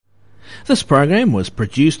This program was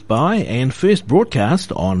produced by and first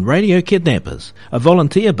broadcast on Radio Kidnappers, a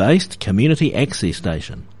volunteer-based community access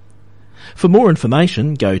station. For more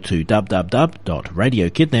information, go to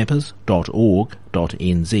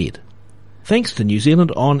www.radiokidnappers.org.nz. Thanks to New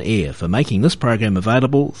Zealand On Air for making this program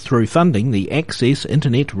available through funding the Access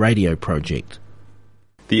Internet Radio project.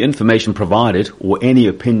 The information provided or any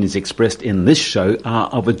opinions expressed in this show are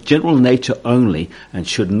of a general nature only and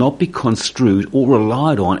should not be construed or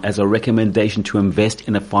relied on as a recommendation to invest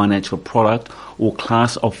in a financial product or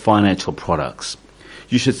class of financial products.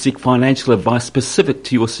 You should seek financial advice specific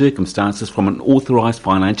to your circumstances from an authorised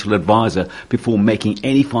financial advisor before making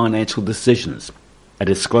any financial decisions. A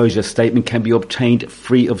disclosure statement can be obtained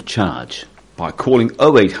free of charge by calling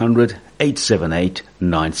 0800 878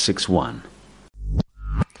 961.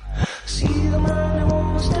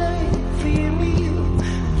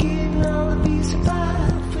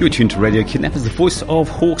 You're tuned to Radio Kidnappers, the voice of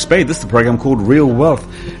Hawke's Bay. This is the program called Real Wealth,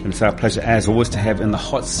 and it's our pleasure as always to have in the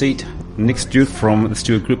hot seat Nick Stewart from the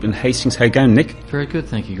Stewart Group in Hastings. How you going, Nick? Very good,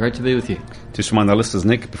 thank you. Great to be with you. Just remind our listeners,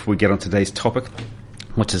 Nick, before we get on today's topic,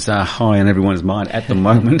 which is high on everyone's mind at the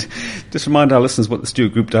moment, just remind our listeners what the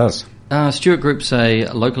Stewart Group does. Stewart Group's a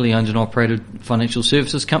locally owned and operated financial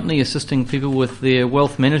services company assisting people with their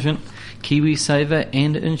wealth management, KiwiSaver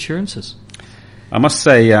and insurances. I must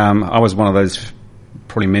say, I was one of those,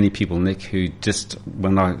 probably many people, Nick, who just,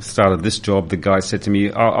 when I started this job, the guy said to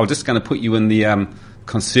me, I'm just going to put you in the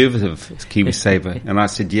conservative KiwiSaver. And I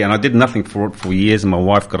said, yeah, and I did nothing for it for years, and my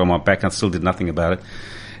wife got on my back, and I still did nothing about it.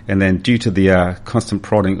 And then due to the constant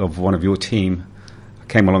prodding of one of your team, I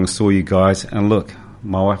came along and saw you guys, and look,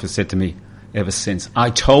 my wife has said to me ever since, I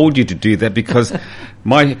told you to do that because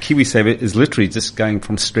my KiwiSaver is literally just going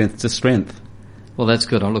from strength to strength. Well, that's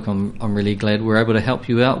good. I'm really glad we're able to help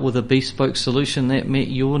you out with a bespoke solution that met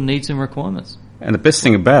your needs and requirements. And the best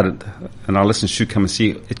thing about it, and our listeners should come and see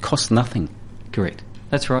it costs nothing. Correct.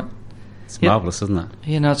 That's right. It's marvellous, isn't it?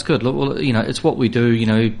 Yeah, no, it's good. Look, well, it's what we do.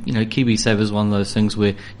 KiwiSaver is one of those things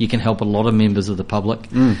where you can help a lot of members of the public.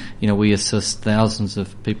 We assist thousands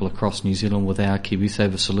of people across New Zealand with our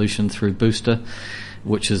KiwiSaver solution through Booster,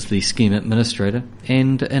 which is the scheme administrator.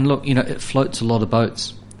 And look, it floats a lot of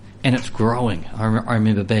boats. And it's growing. I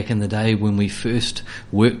remember back in the day when we first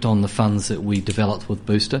worked on the funds that we developed with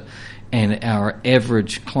Booster, and our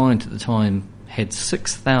average client at the time had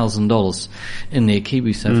 $6,000 in their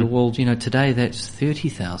KiwiSaver. Well, today that's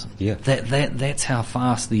 $30,000. Yeah. That's how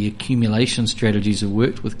fast the accumulation strategies have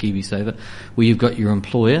worked with KiwiSaver, where you've got your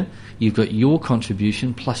employer, you've got your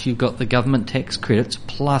contribution, plus you've got the government tax credits,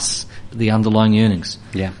 plus the underlying earnings.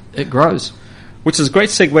 Yeah. It grows. Which is a great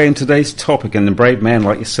segue in today's topic, and a brave man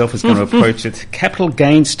like yourself is going to approach it. Capital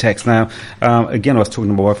gains tax. Now, again, I was talking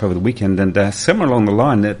to my wife over the weekend, and somewhere along the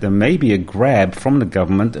line that there may be a grab from the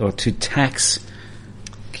government or to tax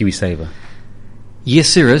KiwiSaver.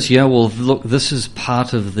 Yes, there is. Yeah, well, look, this is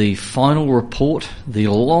part of the final report, the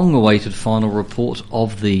long-awaited final report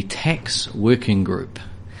of the tax working group,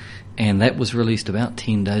 and that was released about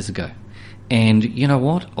 10 days ago. And you know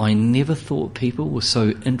what? I never thought people were so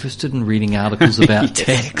interested in reading articles about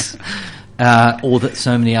tax, or that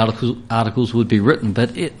so many articles would be written.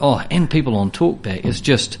 But and people on Talkback, it's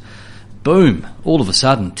just boom! All of a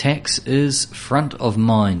sudden, tax is front of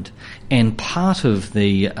mind. And part of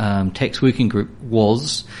the tax working group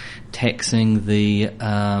was taxing the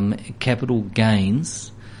capital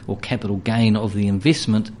gains or capital gain of the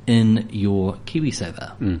investment in your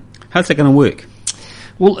KiwiSaver. How's that going to work?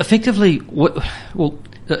 Well, effectively,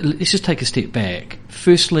 let's just take a step back.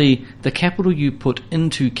 Firstly, the capital you put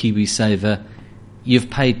into KiwiSaver,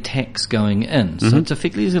 you've paid tax going in. So it's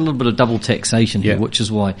effectively there's a little bit of double taxation here, which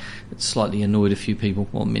is why it's slightly annoyed a few people,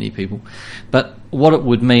 well, many people. But what it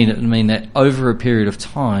would mean that over a period of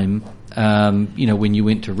time, when you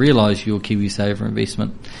went to realise your KiwiSaver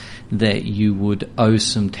investment, that you would owe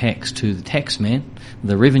some tax to the taxman,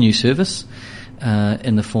 the Revenue Service,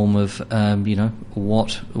 in the form of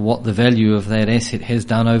what the value of that asset has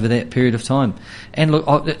done over that period of time. And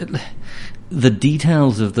look, the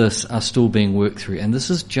details of this are still being worked through, and this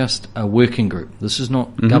is just a working group. This is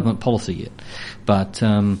not government policy yet, but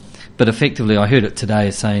effectively, I heard it today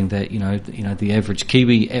as saying that the average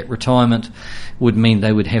Kiwi at retirement would mean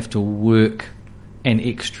they would have to work an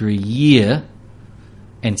extra year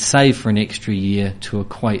and save for an extra year to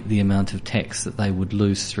equate the amount of tax that they would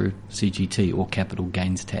lose through CGT or capital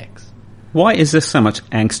gains tax. Why is there so much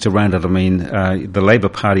angst around it? I mean, the Labour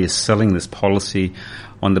Party is selling this policy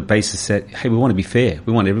on the basis that, hey, we want to be fair.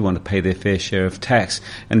 We want everyone to pay their fair share of tax.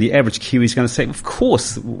 And the average Kiwi is going to say, of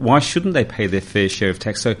course, why shouldn't they pay their fair share of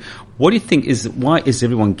tax? So what do you think why is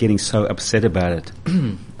everyone getting so upset about it?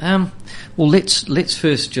 Well, let's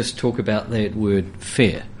first just talk about that word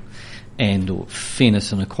fair or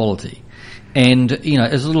fairness and equality. And,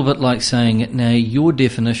 it's a little bit like saying, now, your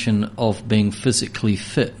definition of being physically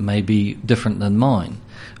fit may be different than mine.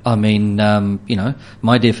 I mean,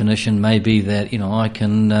 my definition may be that, I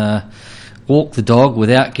can walk the dog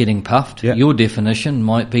without getting puffed. Yeah. Your definition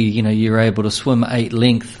might be, you're able to swim 8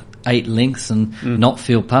 lengths and not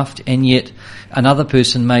feel puffed. And yet another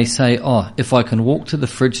person may say, if I can walk to the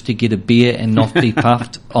fridge to get a beer and not be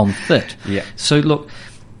puffed, I'm fit. Yeah. So look,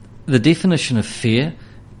 the definition of fair,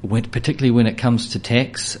 particularly when it comes to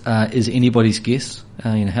tax, is anybody's guess.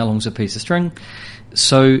 How long's a piece of string?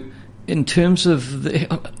 So in terms of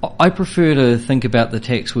I prefer to think about the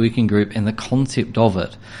tax working group, and the concept of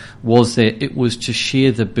it was that it was to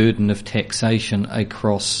share the burden of taxation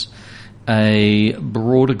across a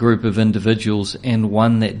broader group of individuals, and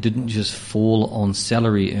one that didn't just fall on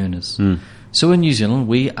salary earners. So in New Zealand,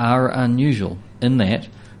 we are unusual in that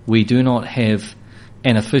we do not have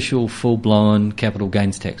an official full-blown capital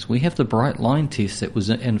gains tax. We have the bright line test that was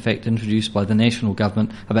in fact introduced by the national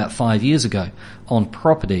government about 5 years ago on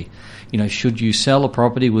property. Should you sell a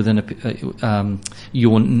property within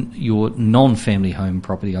your non-family home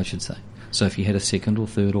property, I should say. So if you had a second or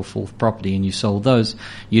third or fourth property and you sold those,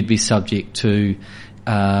 you'd be subject to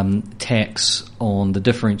tax on the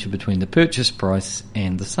differential between the purchase price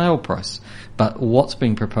and the sale price. But what's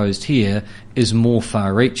being proposed here is more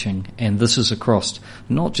far-reaching, and this is across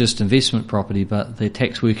not just investment property, but the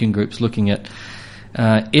tax working group's looking at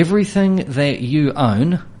everything that you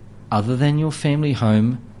own other than your family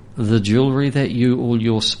home, the jewellery that you or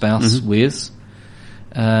your spouse wears,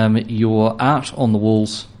 your art on the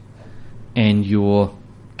walls, and your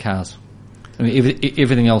cars. I mean,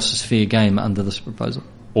 everything else is fair game under this proposal.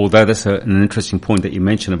 Although that's an interesting point that you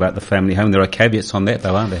mentioned about the family home, there are caveats on that,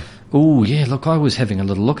 though, aren't there? Oh, yeah. Look, I was having a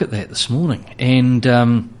little look at that this morning. And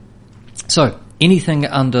so anything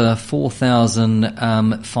under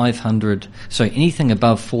 4,500, so anything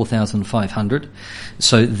above 4,500,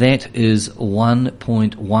 so that is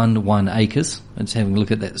 1.11 acres. I was having a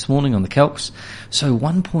look at that this morning on the calcs. So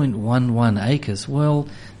 1.11 acres, well,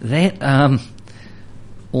 that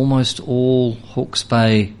almost all Hawke's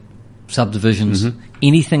Bay subdivisions,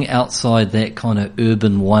 anything outside that kind of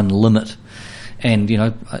urban one limit. And,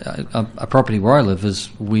 a property where I live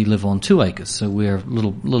we live on 2 acres, so we're a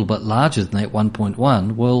little bit larger than that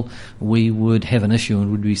 1.1. Well, we would have an issue and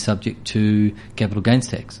would be subject to capital gains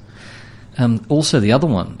tax. Also, the other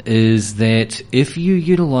one is that if you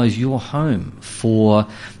utilise your home for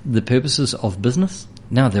the purposes of business,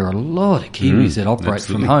 now there are a lot of Kiwis that operate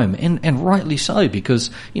from home, and rightly so, because,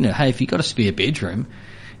 hey, if you've got a spare bedroom,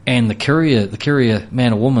 and the courier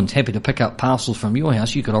man or woman's happy to pick up parcels from your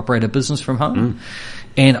house, you could operate a business from home.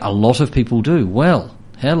 And a lot of people do. Well,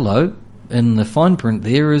 hello, in the fine print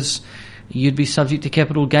there is you'd be subject to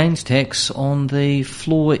capital gains tax on the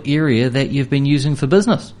floor area that you've been using for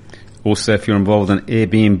business. Also, if you're involved in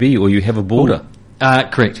Airbnb or you have a boarder.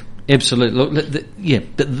 Correct. Absolutely. Look,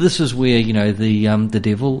 but this is where, the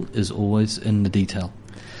devil is always in the detail.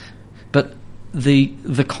 But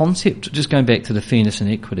the concept, just going back to the fairness and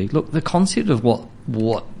equity, look, the concept of what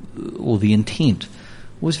or the intent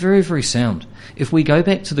was very, very sound. If we go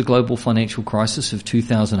back to the global financial crisis of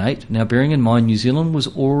 2008, now bearing in mind New Zealand was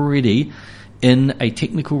already in a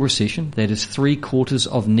technical recession, that is 3/4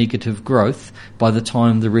 of negative growth by the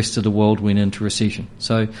time the rest of the world went into recession.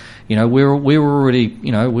 So, we were already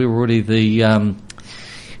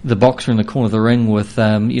the boxer in the corner of the ring with,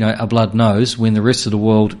 a blood nose when the rest of the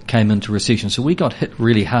world came into recession. So we got hit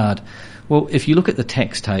really hard. Well, if you look at the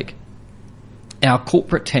tax take, our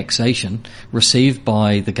corporate taxation received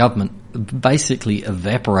by the government basically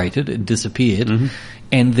evaporated, it disappeared,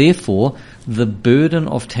 and therefore the burden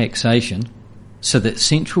of taxation so that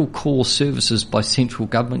central core services by central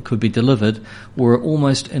government could be delivered were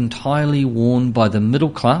almost entirely worn by the middle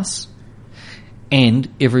class and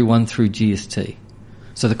everyone through GST.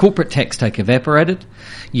 So the corporate tax take evaporated.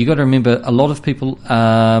 You got to remember, a lot of people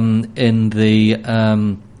in the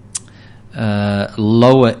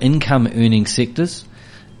lower income earning sectors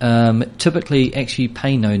typically actually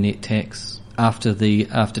pay no net tax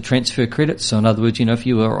after transfer credits. So in other words, if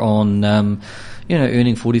you were on,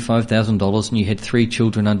 earning $45,000 and you had 3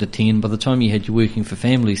 children under 10, by the time you had your working for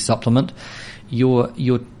family supplement,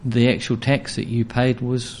 the actual tax that you paid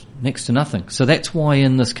was next to nothing. So that's why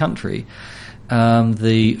in this country,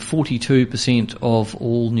 the 42% of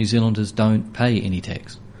all New Zealanders don't pay any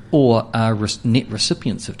tax or are net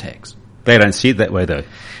recipients of tax. They don't see it that way, though.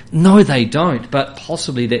 No, they don't. But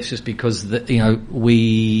possibly that's just because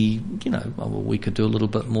we could do a little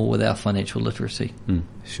bit more with our financial literacy.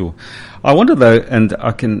 Sure. I wonder though, and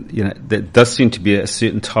I can, there does seem to be a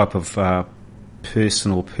certain type of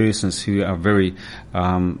person or persons who are very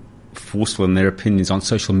forceful in their opinions on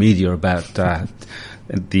social media about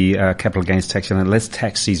the capital gains tax, and let's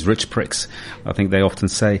tax these rich pricks. I think they often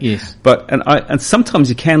say. Yes. And sometimes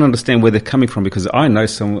you can understand where they're coming from, because I know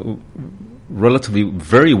some relatively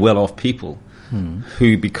very well-off people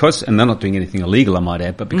who, and they're not doing anything illegal, I might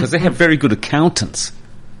add, but because they have very good accountants,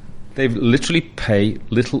 they literally pay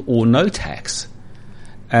little or no tax.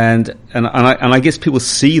 And I guess people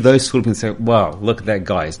see those sort of things and say, wow, look at that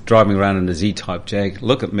guy. He's driving around in a Z-type Jag.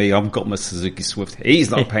 Look at me. I've got my Suzuki Swift. He's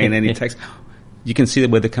not paying any tax. You can see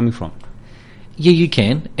where they're coming from. Yeah, you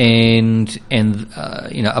can. And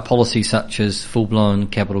a policy such as full-blown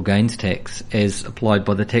capital gains tax, as applied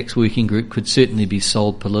by the tax working group, could certainly be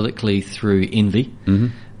sold politically through envy,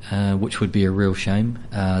 which would be a real shame.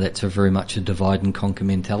 That's very much a divide and conquer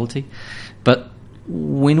mentality. But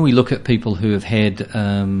when we look at people who have had,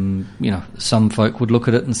 some folk would look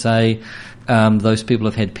at it and say, those people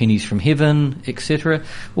have had pennies from heaven, etc.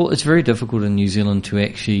 Well, it's very difficult in New Zealand to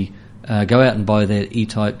actually go out and buy that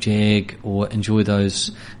E-Type Jag or enjoy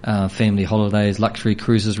those family holidays, luxury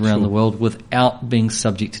cruises around the world without being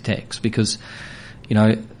subject to tax, because,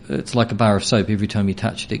 it's like a bar of soap. Every time you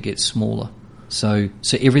touch it, it gets smaller. So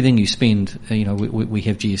everything you spend, we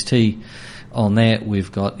have GST on that.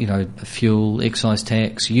 We've got, fuel, excise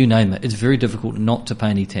tax, you name it. It's very difficult not to pay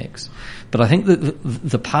any tax. But I think that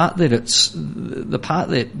the part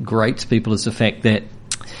that grates people is the fact that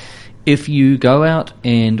if you go out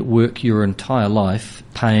and work your entire life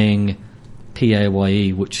paying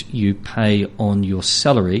PAYE, which you pay on your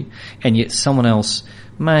salary, and yet someone else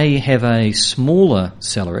may have a smaller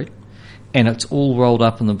salary, and it's all rolled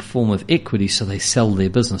up in the form of equity, so they sell their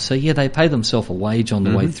business. So yeah, they pay themselves a wage on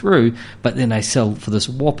the way through, but then they sell for this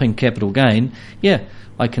whopping capital gain. Yeah,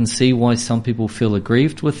 I can see why some people feel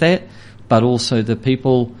aggrieved with that, but also the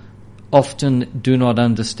people often do not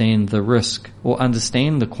understand the risk or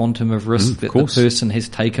understand the quantum of risk that the person has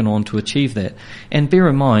taken on to achieve that. And bear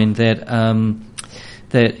in mind that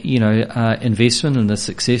investment in the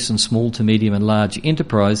success in small to medium and large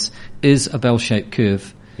enterprise is a bell-shaped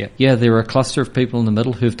curve. Yeah, there are a cluster of people in the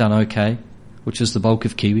middle who've done okay, which is the bulk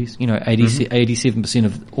of Kiwis. 87%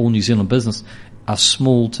 of all New Zealand business are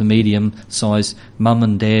small to medium size mum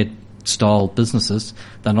and dad style businesses.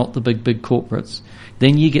 They're not the big corporates.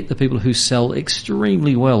 Then you get the people who sell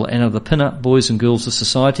extremely well and are the pin-up boys and girls of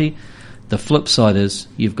society. The flip side is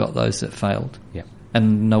you've got those that failed. Yeah.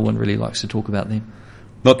 And no one really likes to talk about them.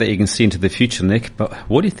 Not that you can see into the future, Nick, but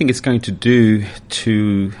what do you think it's going to do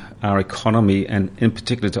to our economy, and in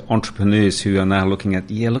particular to entrepreneurs who are now looking at,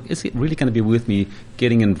 is it really going to be worth me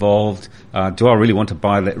getting involved? Do I really want to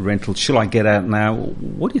buy that rental? Should I get out now?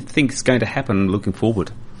 What do you think is going to happen looking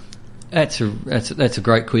forward? That's a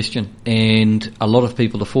great question, and a lot of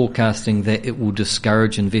people are forecasting that it will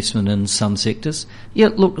discourage investment in some sectors. Yeah,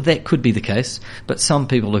 look, that could be the case, but some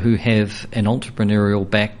people who have an entrepreneurial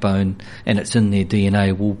backbone and it's in their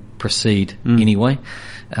DNA will proceed anyway.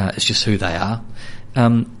 It's just who they are.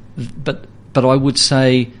 But I would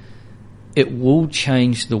say it will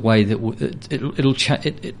change the way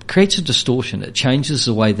that it creates a distortion. It changes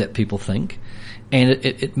the way that people think. And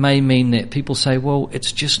it may mean that people say, well,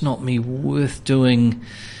 it's just not me worth doing,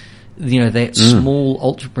 that small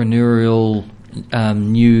entrepreneurial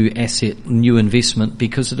new investment,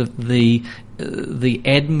 because of the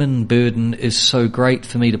admin burden is so great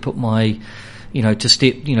for me to put my, to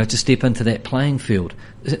step into that playing field.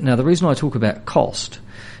 Now, the reason I talk about cost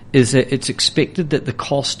is that it's expected that the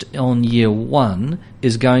cost on year one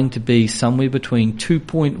is going to be somewhere between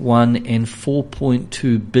 $2.1 and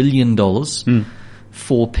 $4.2 billion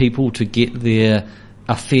for people to get their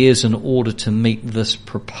affairs in order to meet this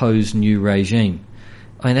proposed new regime.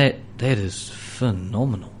 I mean, that is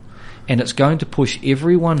phenomenal. And it's going to push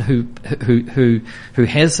everyone who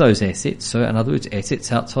has those assets, so in other words,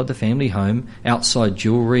 assets outside the family home, outside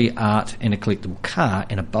jewellery, art, and a collectible car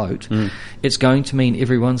and a boat. It's going to mean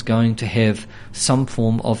everyone's going to have some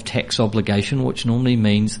form of tax obligation, which normally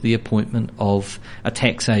means the appointment of a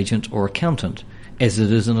tax agent or accountant, as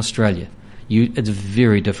it is in Australia. It's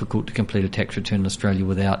very difficult to complete a tax return in Australia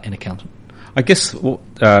without an accountant. I guess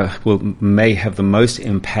may have the most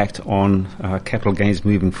impact on capital gains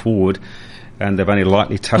moving forward, and they've only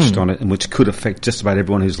lightly touched on it, and which could affect just about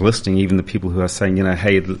everyone who's listening, even the people who are saying,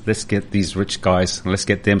 hey, let's get these rich guys and let's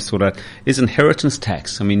get them sorted out, is inheritance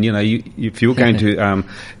tax. I mean, if you're going to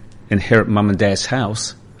inherit mum and dad's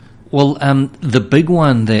house. Well, the big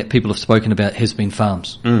one that people have spoken about has been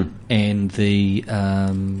farms and the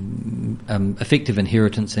effective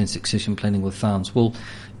inheritance and succession planning with farms. Well,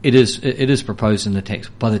 it is proposed in the tax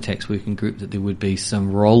working group that there would be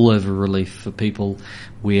some rollover relief for people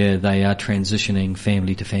where they are transitioning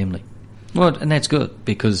family to family. Well, and that's good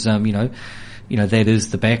because that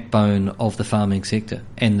is the backbone of the farming sector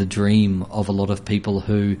and the dream of a lot of people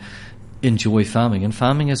who enjoy farming, and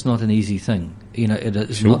farming is not an easy thing. It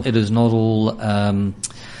is not all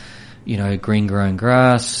green growing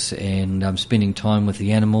grass and spending time with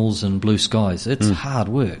the animals and blue skies. It's hard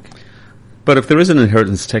work. But if there is an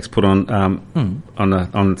inheritance tax put on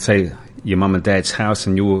say your mum and dad's house,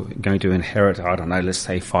 and you're going to inherit, I don't know, let's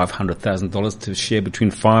say $500,000 to share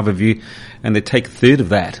between 5 of you, and they take a third of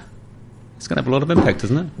that, it's going to have a lot of impact,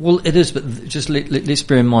 isn't it? Well, it is, but just let's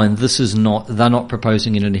bear in mind, they're not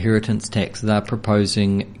proposing an inheritance tax, they're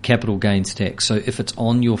proposing capital gains tax. So if it's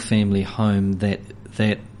on your family home that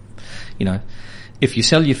if you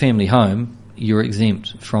sell your family home, you're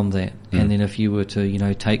exempt from that. And then if you were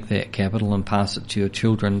to, take that capital and pass it to your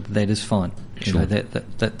children, that is fine. Sure.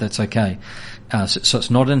 That's okay. So it's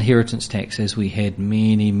not an inheritance tax as we had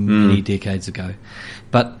many decades ago.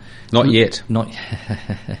 But not yet.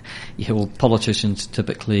 Yeah, well, politicians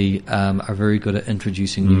typically are very good at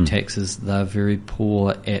introducing new taxes. They're very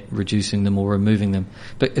poor at reducing them or removing them.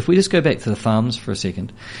 But if we just go back to the farms for a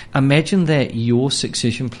second, imagine that your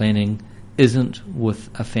succession planning isn't with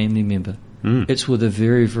a family member. It's with a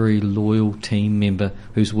very, very loyal team member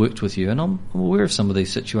who's worked with you. And I'm aware of some of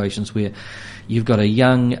these situations where you've got a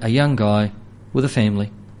young guy with a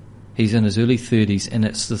family. He's in his early 30s, and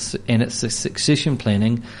it's the succession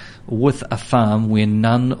planning with a farm where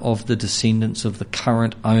none of the descendants of the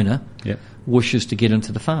current owner wishes to get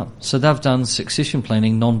into the farm. So they've done succession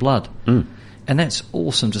planning non-blood. And that's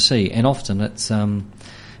awesome to see. And often it's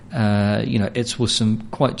it's with some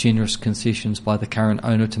quite generous concessions by the current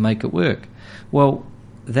owner to make it work. Well,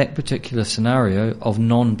 that particular scenario of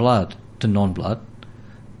non-blood to non-blood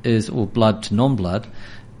or blood to non-blood,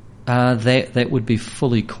 that would be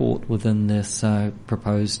fully caught within this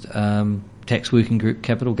proposed tax working group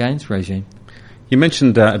capital gains regime. You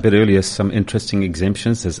mentioned a bit earlier some interesting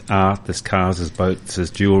exemptions. There's art, there's cars, there's boats, there's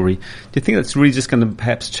jewellery. Do you think that's really just going to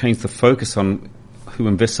perhaps change the focus on who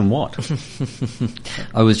invests in what?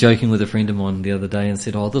 I was joking with a friend of mine the other day and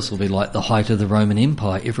said, this will be like the height of the Roman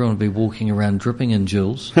Empire. Everyone will be walking around dripping in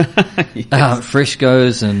jewels.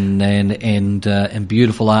 Frescoes and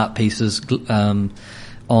beautiful art pieces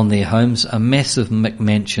on their homes. A massive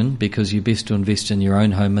McMansion, because you're best to invest in your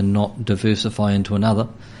own home and not diversify into another,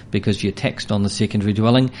 because you're taxed on the secondary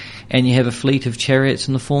dwelling, and you have a fleet of chariots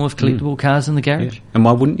in the form of collectible cars in the garage. Yeah. And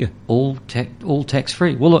why wouldn't you? All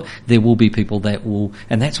tax-free. Well, look, there will be people that will,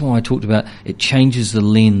 and that's why I talked about it changes the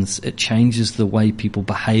lens, it changes the way people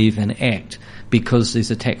behave and act, because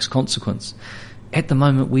there's a tax consequence. At the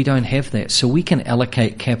moment, we don't have that, so we can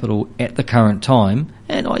allocate capital at the current time,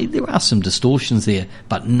 and there are some distortions there,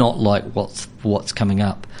 but not like what's coming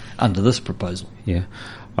up under this proposal. Yeah.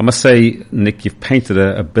 I must say, Nick, you've painted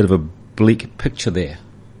a bit of a bleak picture there.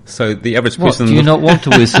 So the average person... Do you not want to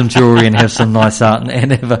wear some jewellery and have some nice art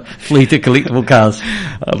and have a fleet of collectible cars?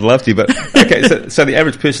 I'd love to, but... Okay, so the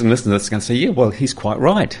average person listening to this is going to say, yeah, well, he's quite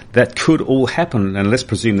right. That could all happen, and let's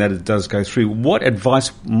presume that it does go through. What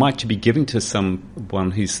advice might you be giving to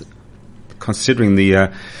someone who's considering the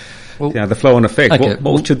flow and effect? Okay,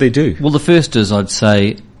 what should they do? Well, the first is, I'd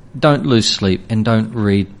say, don't lose sleep and don't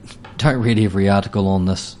read every article on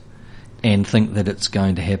this and think that it's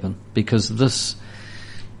going to happen, because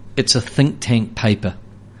it's a think tank paper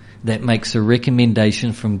that makes a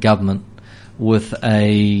recommendation from government with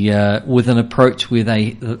an approach where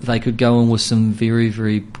they could go in with some very,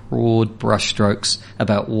 very broad brushstrokes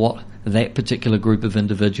about what that particular group of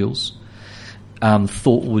individuals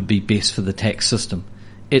thought would be best for the tax system.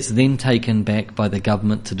 It's then taken back by the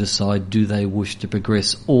government to decide, do they wish to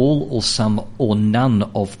progress all or some or none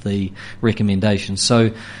of the recommendations.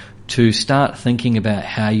 So to start thinking about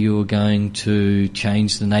how you're going to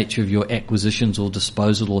change the nature of your acquisitions or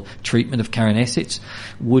disposal or treatment of current assets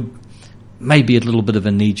would maybe a little bit of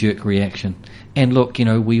a knee-jerk reaction. And look,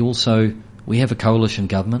 we have a coalition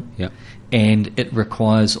government, and it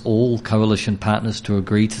requires all coalition partners to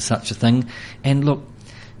agree to such a thing. And look,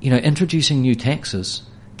 introducing new taxes,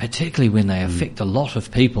 particularly when they affect a lot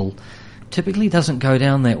of people, typically doesn't go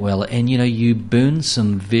down that well. And, you burn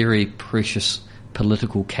some very precious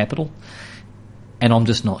political capital. And I'm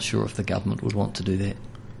just not sure if the government would want to do that.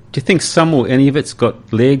 Do you think some or any of it's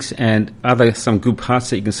got legs, and are there some good parts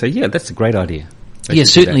that you can say, yeah, that's a great idea? Yeah,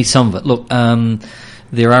 certainly some of it. Look,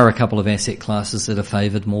 there are a couple of asset classes that are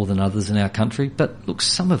favoured more than others in our country, but look,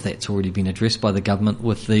 some of that's already been addressed by the government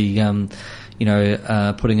with the,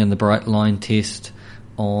 putting in the Bright Line test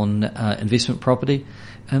on investment property.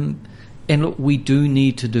 And look, we do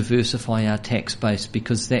need to diversify our tax base,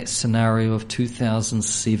 because that scenario of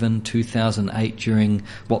 2007, 2008, during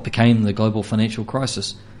what became the global financial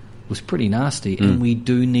crisis, was pretty nasty, and we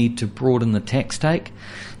do need to broaden the tax take.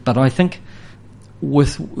 But I think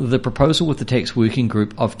with the proposal with the tax working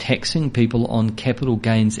group of taxing people on capital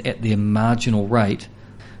gains at their marginal rate,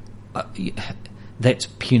 that's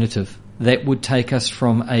punitive. That would take us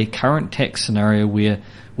from a current tax scenario where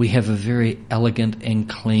we have a very elegant and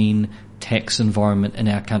clean tax environment in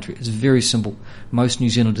our country. It's very simple. Most New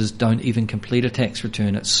Zealanders don't even complete a tax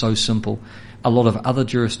return. It's so simple. A lot of other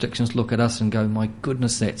jurisdictions look at us and go, my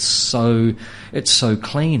goodness, it's so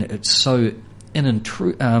clean. It's so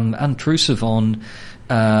intrusive on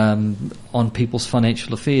people's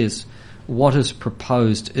financial affairs. What is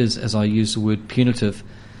proposed is, as I use the word, punitive.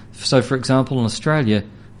 So, for example, in Australia,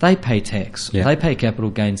 they pay tax. Yeah. They pay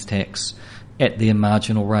capital gains tax at their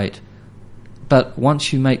marginal rate. But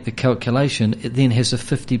once you make the calculation, it then has a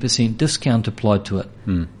 50% discount applied to it.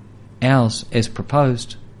 Ours, as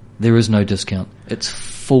proposed, there is no discount. It's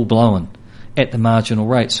full-blown at the marginal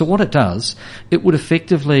rate. So what it does, it would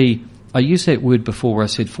effectively, I used that word before where I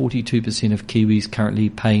said 42% of Kiwis currently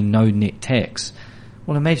pay no net tax.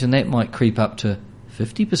 Well, imagine that might creep up to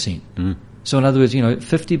 50%. So in other words,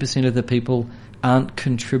 50% of the people aren't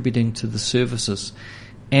contributing to the services.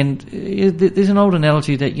 And there's an old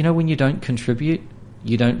analogy that, when you don't contribute,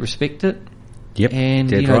 you don't respect it. Yep,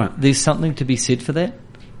 and right. There's something to be said for that.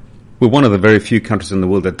 We're one of the very few countries in the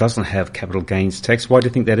world that doesn't have capital gains tax. Why do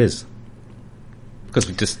you think that is? Because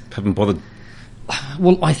we just haven't bothered.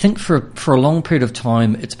 Well, I think for a long period of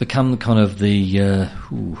time, it's become kind of the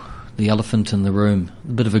elephant in the room,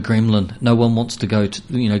 a bit of a gremlin. No one wants to go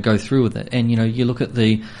through with it. And you look at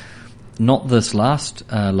not this last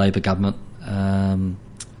Labour government,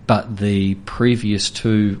 but the previous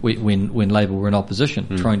two, when Labour were in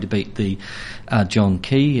opposition, trying to beat the John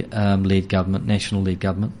Key led government, national-led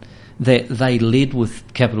government, that they led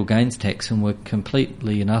with capital gains tax and were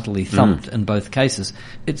completely and utterly thumped in both cases.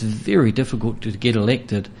 It's very difficult to get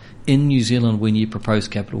elected in New Zealand when you propose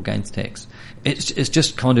capital gains tax. It's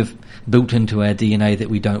just kind of built into our DNA that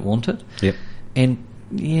we don't want it. Yep. And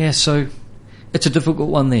so it's a difficult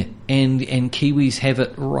one there, and Kiwis have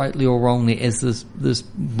it rightly or wrongly as this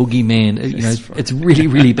boogeyman. It's really,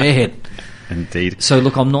 really bad. Indeed. So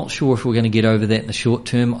look, I'm not sure if we're going to get over that in the short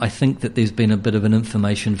term. I think that there's been a bit of an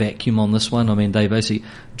information vacuum on this one. I mean, they basically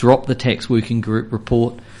dropped the tax working group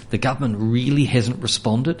report. The government really hasn't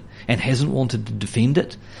responded and hasn't wanted to defend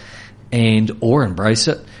it or embrace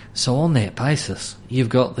it. So on that basis, you've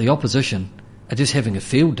got the opposition are just having a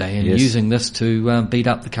field day and using this to beat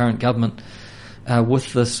up the current government.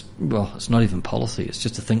 With this, well, it's not even policy, it's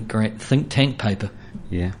just a think tank paper.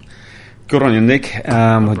 Yeah. Good on you, Nick.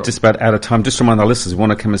 We're just about out of time. Just remind our listeners, we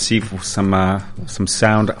want to come and see you for some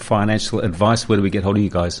sound financial advice. Where do we get hold of you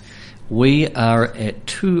guys? We are at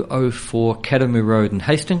 204 Academy Road in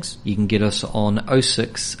Hastings. You can get us on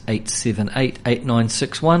 06878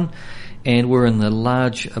 8961. And we're in the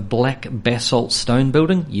large black basalt stone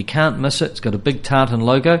building. You can't miss it. It's got a big tartan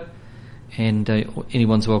logo. And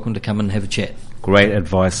anyone's welcome to come and have a chat. Great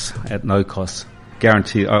advice at no cost.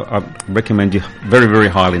 Guaranteed. I recommend you very, very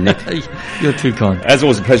highly, Nick. You're too kind. As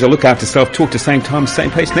always, a pleasure. Look after yourself. Talk to same time,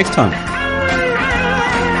 same place next time.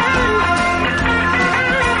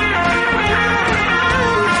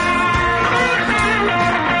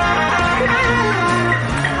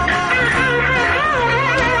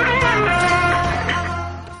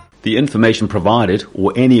 The information provided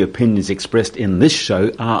or any opinions expressed in this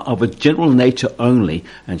show are of a general nature only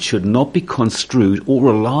and should not be construed or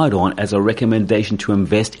relied on as a recommendation to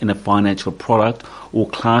invest in a financial product or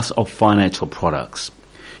class of financial products.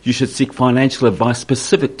 You should seek financial advice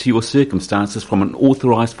specific to your circumstances from an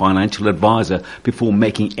authorized financial advisor before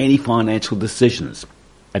making any financial decisions.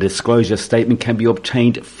 A disclosure statement can be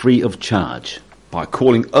obtained free of charge by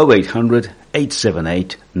calling 0800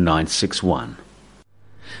 878 961.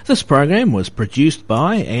 This program was produced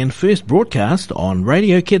by and first broadcast on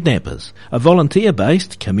Radio Kidnappers, a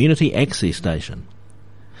volunteer-based community access station.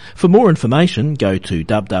 For more information, go to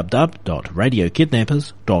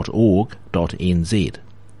www.radiokidnappers.org.nz.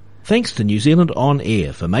 Thanks to New Zealand On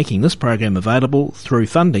Air for making this program available through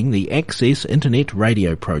funding the Access Internet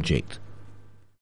Radio Project.